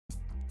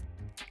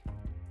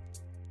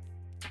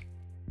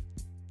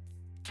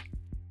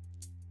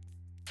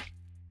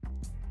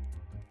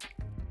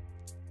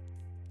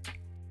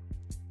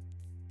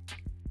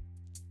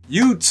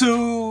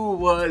YouTube,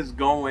 what's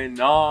going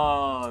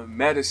on?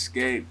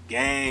 Metascape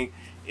gang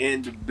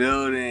in the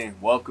building.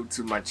 Welcome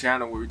to my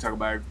channel where we talk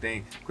about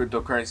everything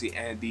cryptocurrency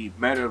and the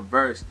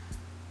metaverse.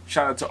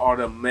 Shout out to all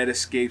the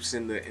Metascapes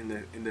in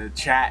the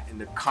chat, in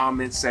the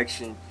comment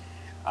section.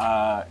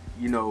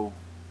 You know,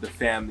 the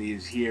family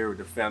is here,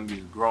 the family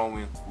is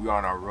growing. We're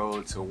on our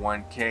road to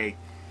 1K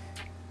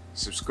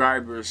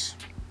subscribers.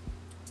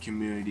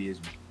 Community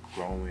is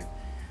growing.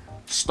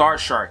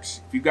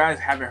 StarSharks. If you guys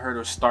haven't heard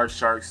of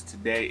StarSharks,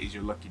 today is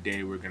your lucky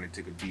day. We're gonna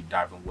take a deep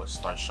dive on what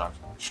StarSharks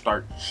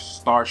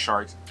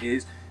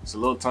is. It's a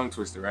little tongue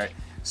twister, right?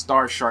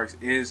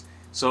 StarSharks is.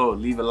 So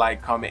leave a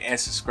like, comment, and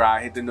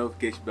subscribe. Hit the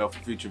notification bell for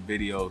future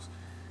videos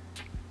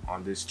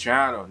on this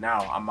channel.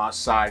 Now I'm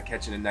outside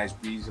catching a nice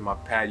breeze in my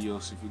patio.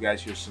 So if you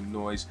guys hear some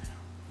noise,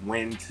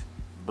 wind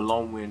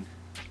blowing,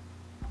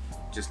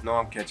 just know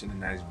I'm catching a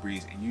nice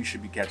breeze, and you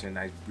should be catching a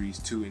nice breeze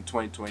too. In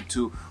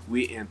 2022,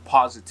 we in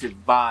positive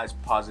vibes,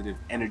 positive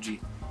energy,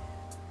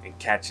 and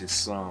catching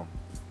some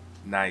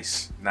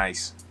nice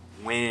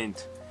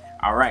wind.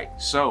 All right,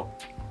 so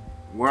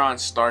we're on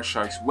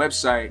StarSharks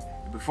website.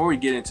 Before we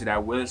get into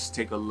that, let's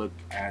take a look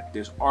at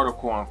this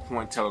article on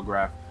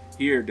Cointelegraph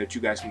here that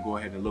you guys can go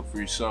ahead and look for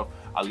yourself.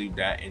 I'll leave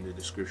that in the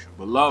description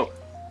below.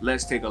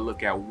 Let's take a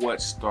look at what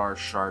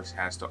StarSharks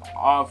has to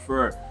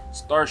offer.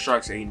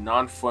 StarSharks, a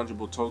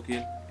non-fungible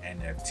token,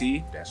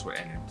 NFT. That's what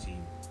NFT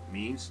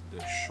means,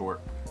 the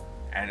short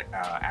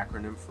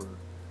acronym for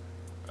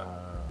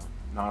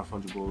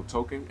non-fungible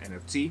token,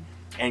 NFT.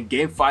 And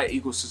GameFi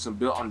ecosystem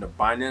built on the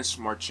Binance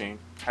Smart Chain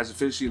has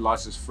officially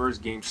launched its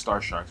first game,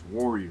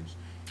 StarSharks.Warriors.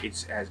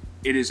 It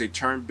is a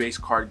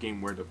turn-based card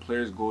game where the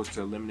player's goal is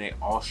to eliminate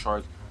all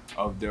shards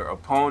of their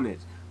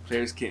opponents.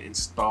 Players can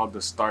install the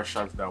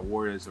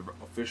StarSharks.Warriors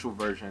official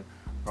version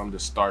from the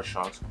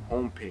StarSharks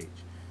homepage.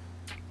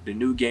 The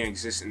new game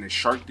exists in the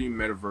Shark-themed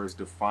metaverse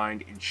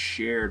defined and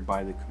shared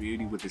by the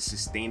community with a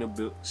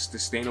sustainable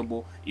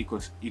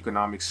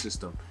economic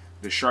system.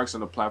 The sharks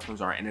on the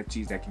platforms are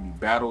NFTs that can be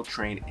battled,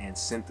 trained, and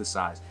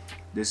synthesized.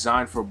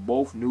 Designed for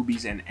both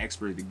newbies and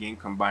experts, the game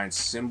combines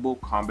simple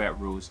combat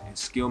rules and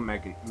skill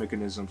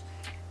mechanisms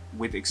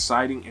with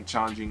exciting and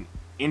challenging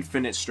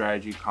infinite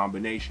strategy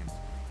combinations.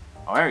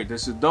 Alright,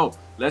 this is dope.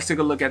 Let's take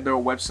a look at their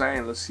website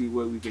and let's see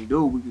what we can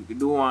do. We can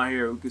do on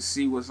here. We can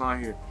see what's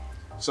on here.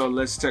 So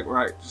let's check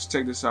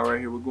check this out right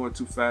here. We're going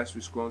too fast.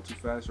 We're scrolling too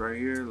fast right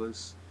here.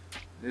 Let's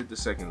hit the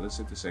second. Let's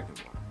hit the second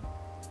one.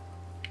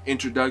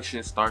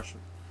 Introduction,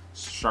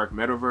 StarShark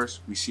Metaverse.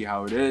 We see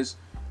how it is.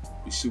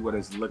 We see what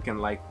it's looking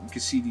like. You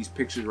can see these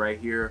pictures right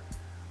here.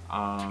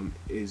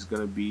 Is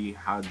gonna be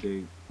how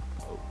they.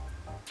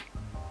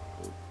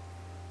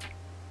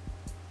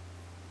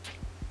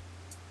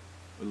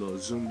 A little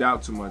zoomed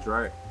out too much,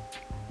 right?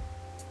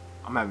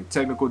 I'm having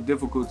technical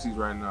difficulties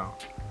right now.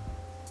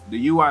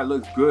 The UI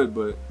looks good,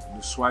 but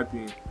the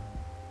swiping.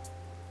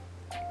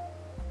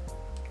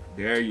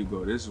 There you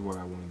go. This is what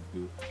I wanted to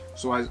do.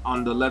 So as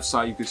on the left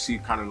side, you can see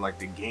kind of like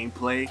the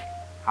gameplay,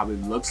 how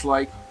it looks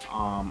like.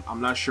 I'm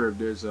not sure if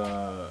there's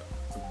a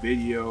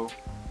video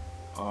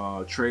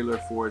trailer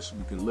for it, so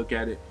we can look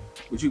at it.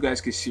 But you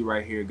guys can see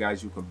right here,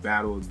 guys, you can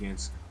battle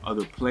against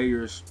other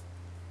players,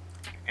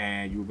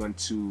 and you're going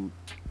to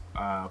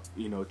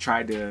you know,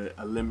 try to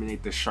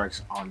eliminate the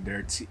sharks on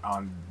their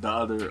on the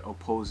other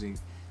opposing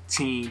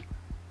team,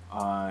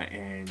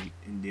 and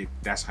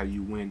that's how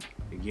you win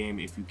the game,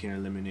 if you can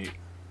eliminate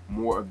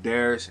more of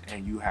theirs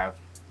and you have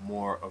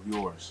more of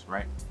yours,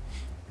 right?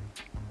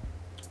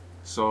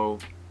 So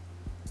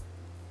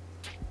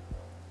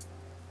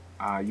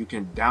you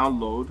can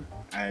download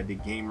the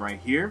game right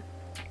here.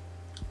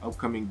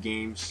 Upcoming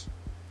games.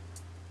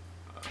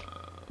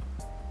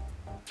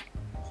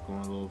 It's going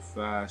a little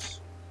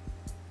fast.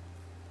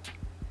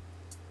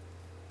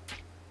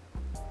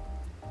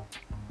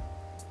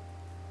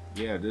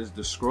 Yeah,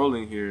 the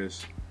scrolling here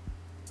is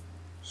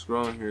a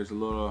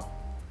little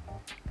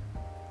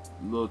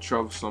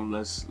troublesome.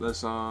 Let's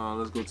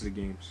go to the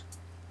games.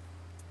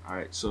 All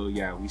right, so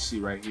yeah, we see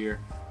right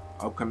here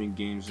upcoming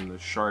games in the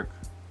Shark.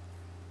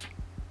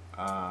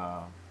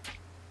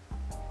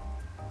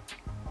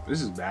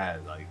 This is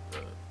bad. Like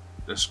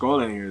the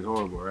scrolling here is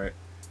horrible, right?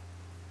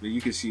 But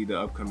you can see the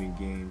upcoming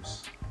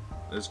games.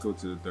 Let's go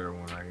to the third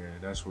one right here.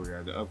 That's where we're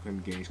at. The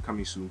upcoming games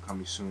coming soon,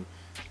 coming soon.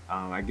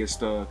 I guess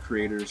the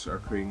creators are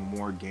creating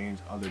more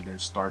games other than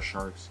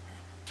StarSharks.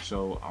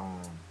 So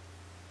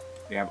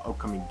they have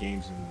upcoming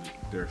games in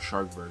their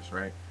Sharkverse,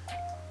 right?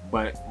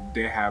 But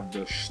they have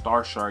the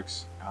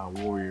StarSharks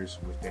Warriors,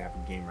 which they have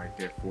a game right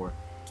there for.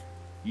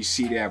 You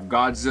see they have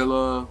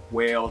Godzilla,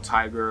 Whale,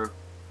 Tiger,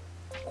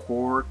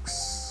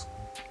 Quarks.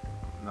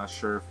 I'm not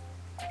sure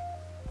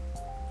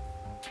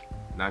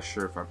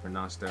if I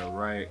pronounced that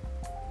right.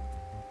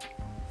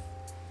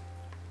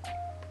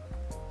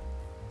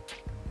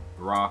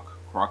 Rock,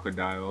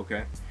 Crocodile,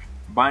 okay.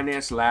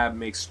 Binance Lab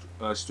makes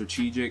a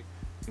strategic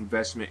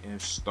investment in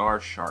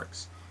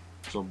StarSharks.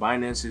 So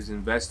Binance is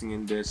investing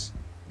in this.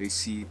 They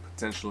see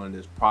potential in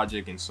this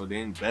project, and so they're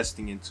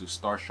investing into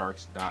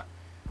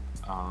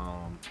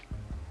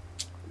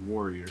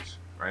StarSharks.Warriors,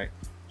 right?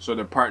 So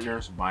the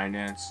partners: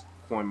 Binance,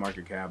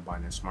 CoinMarketCap,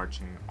 Binance Smart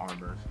Chain,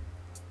 Arbor,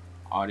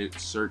 Audit,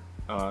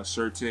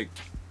 Certic,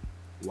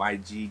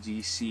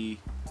 YGGC,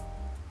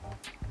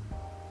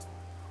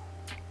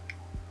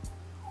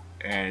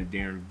 and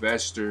their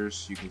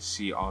investors. You can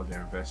see all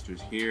their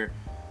investors here.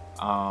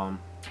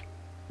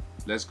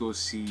 Let's go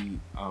see.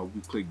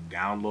 We click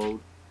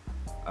download.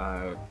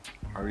 Are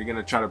we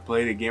gonna try to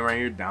play the game right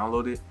here?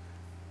 Download it.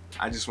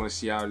 I just want to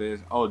see how it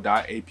is. Oh,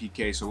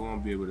 .apk. So we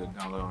won't be able to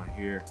download on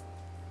here.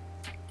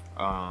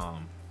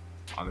 On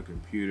the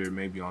computer,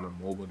 maybe on a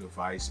mobile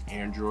device,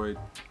 Android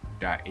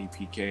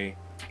 .apk,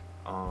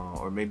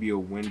 or maybe a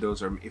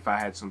Windows, or if I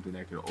had something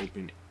that could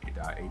open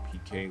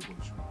 .apk,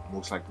 which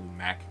most likely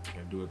Mac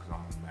can't do it because I'm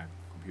on a Mac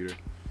computer.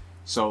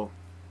 So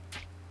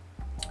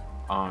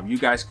you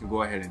guys can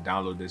go ahead and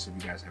download this if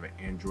you guys have an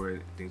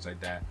Android, things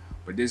like that.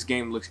 But this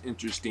game looks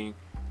interesting.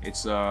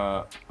 It's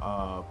a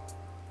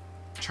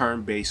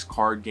turn-based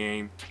card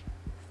game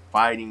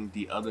fighting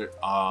the other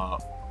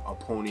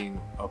opposing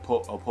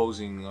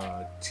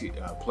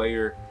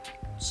player,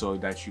 so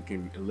that you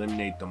can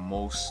eliminate the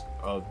most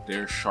of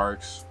their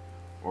sharks,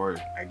 or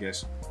I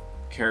guess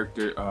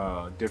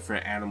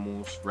different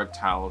animals,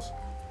 reptiles.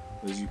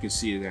 As you can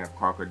see, they have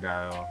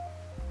crocodile,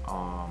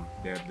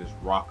 they have this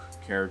rock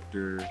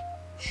character,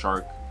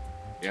 shark,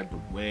 they have the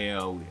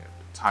whale, we have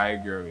the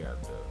tiger, we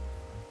have the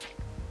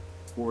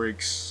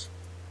oryx,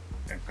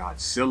 and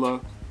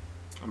Godzilla.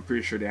 I'm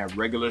pretty sure they have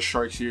regular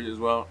sharks here as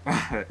well.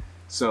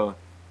 So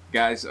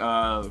guys,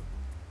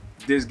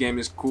 this game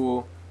is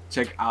cool.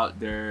 Check out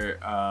their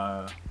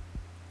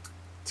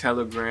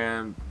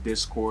Telegram,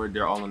 Discord.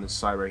 They're all on the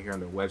site right here on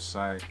their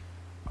website.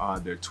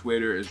 Their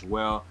Twitter as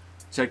well.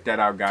 Check that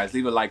out, guys.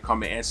 Leave a like,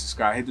 comment, and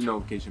subscribe. Hit the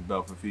notification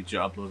bell for future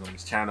uploads on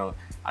this channel.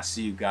 I'll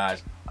see you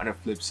guys on the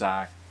flip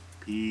side.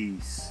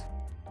 Peace.